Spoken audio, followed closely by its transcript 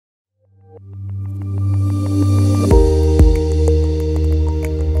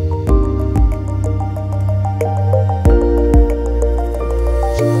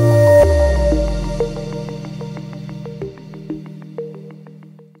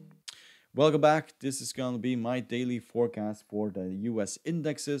Welcome back. This is going to be my daily forecast for the US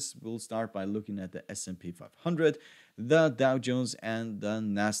indexes. We'll start by looking at the S&P 500, the Dow Jones, and the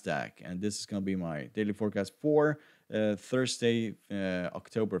Nasdaq. And this is going to be my daily forecast for Thursday,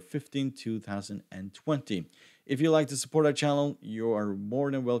 October 15, 2020. If you like to support our channel, you are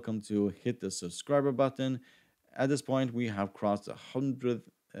more than welcome to hit the subscriber button. At this point, we have crossed 100,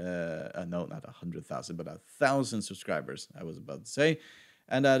 no, not 100,000, but 1,000 subscribers, I was about to say.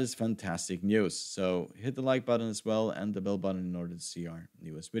 And that is fantastic news. So hit the like button as well and the bell button in order to see our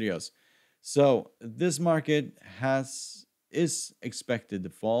newest videos. So this market is expected to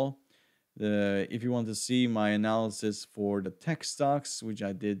fall. If you want to see my analysis for the tech stocks, which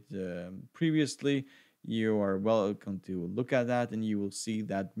I did previously, you are welcome to look at that, and you will see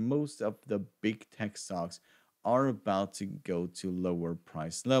that most of the big tech stocks are about to go to lower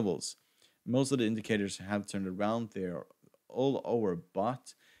price levels. Most of the indicators have turned around. They're all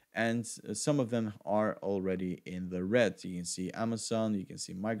overbought, and some of them are already in the red. You can see Amazon, you can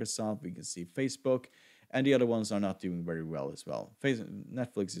see Microsoft, you can see Facebook, and the other ones are not doing very well as well.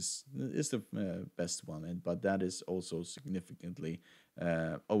 Netflix is the best one, but that is also significantly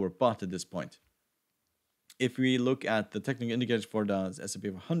overbought at this point. If we look at the technical indicators for the S&P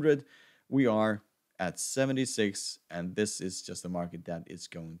 500, we are at 76, and this is just a market that is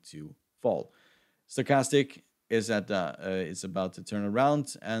going to fall. Stochastic is about to turn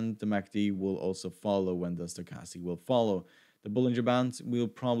around, and the MACD will also follow when the stochastic will follow. The Bollinger Band will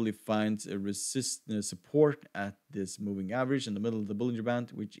probably find a resistance support at this moving average in the middle of the Bollinger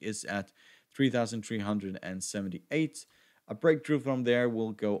Band, which is at 3,378. A breakthrough from there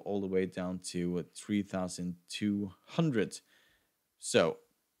will go all the way down to 3,200. So,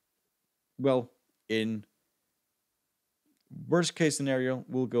 well, in worst case scenario,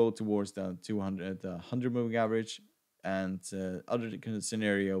 we'll go towards the 100 moving average, and other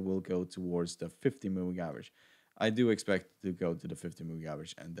scenario will go towards the 50 moving average. I do expect to go to the 50 moving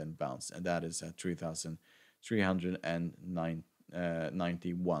average and then bounce, and that is at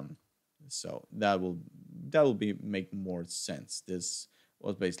 3,391. So that will make more sense. This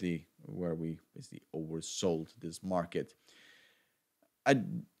was basically where we oversold this market.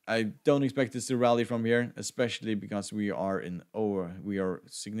 I don't expect this to rally from here, especially because we are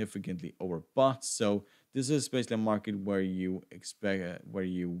significantly overbought. So this is basically a market where you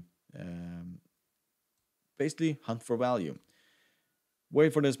basically hunt for value.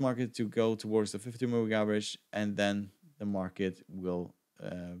 Wait for this market to go towards the 50 moving average, and then the market will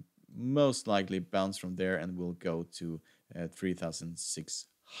most likely bounce from there and will go to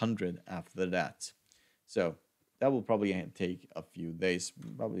 3,600 after that. So that will probably take a few days,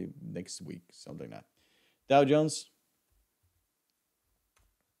 probably next week, something like that. Dow Jones.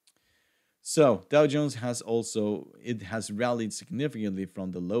 So Dow Jones has rallied significantly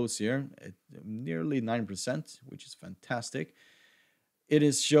from the lows here, at nearly 9%, which is fantastic. It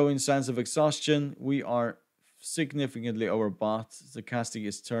is showing signs of exhaustion. We are significantly overbought. Stochastic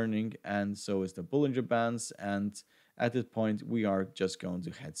is turning, and so is the Bollinger Bands. And at this point, we are just going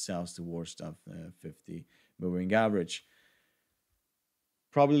to head south towards the 50 moving average.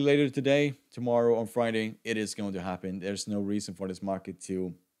 Probably later today, tomorrow, on Friday, it is going to happen. There's no reason for this market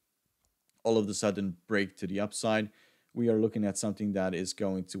to all of a sudden break to the upside. We are looking at something that is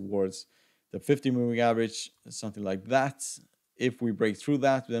going towards the 50 moving average, something like that. If we break through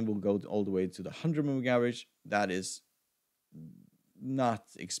that, then we'll go all the way to the 100 moving average. That is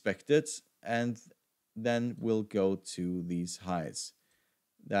not expected. And then we'll go to these highs.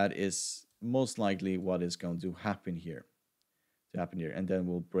 That is most likely what is going to happen here. And then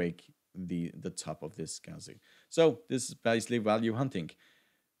we'll break the top of this candlestick. So this is basically value hunting.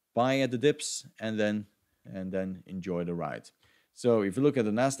 Buy at the dips and then enjoy the ride. So if you look at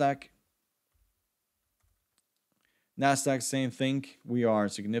the Nasdaq, same thing. We are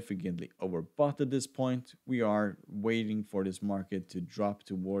significantly overbought at this point. We are waiting for this market to drop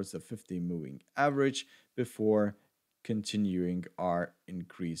towards the 50 moving average before continuing our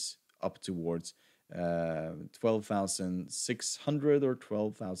increase up towards 12,600 or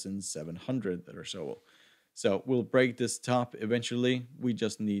 12,700 or so. So we'll break this top eventually. We're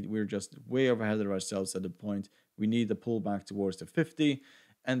just way ahead of ourselves at the point. We need the pullback towards the 50,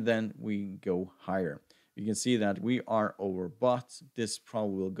 and then we go higher. You can see that we are overbought. This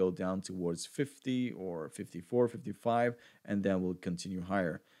probably will go down towards 50 or 54, 55, and then we'll continue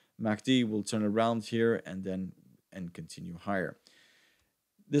higher. MACD will turn around here and continue higher.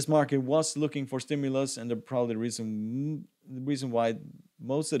 This market was looking for stimulus, and probably the reason why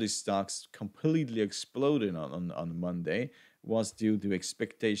most of these stocks completely exploded on Monday was due to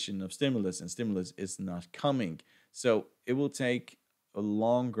expectation of stimulus, and stimulus is not coming. So it will take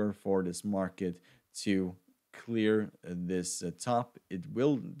longer for this market to clear this top. It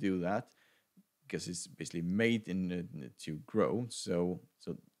will do that because it's basically made to grow, so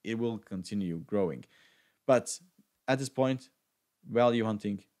it will continue growing. But at this point, value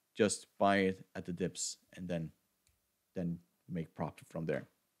hunting, just buy it at the dips and then make profit from there.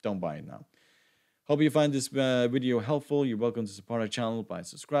 Don't buy it now. Hope you find this video helpful. You're welcome to support our channel by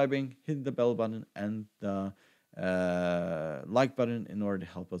subscribing, hitting the bell button, and the like button in order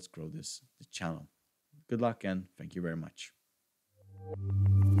to help us grow this channel. Good luck and thank you very much.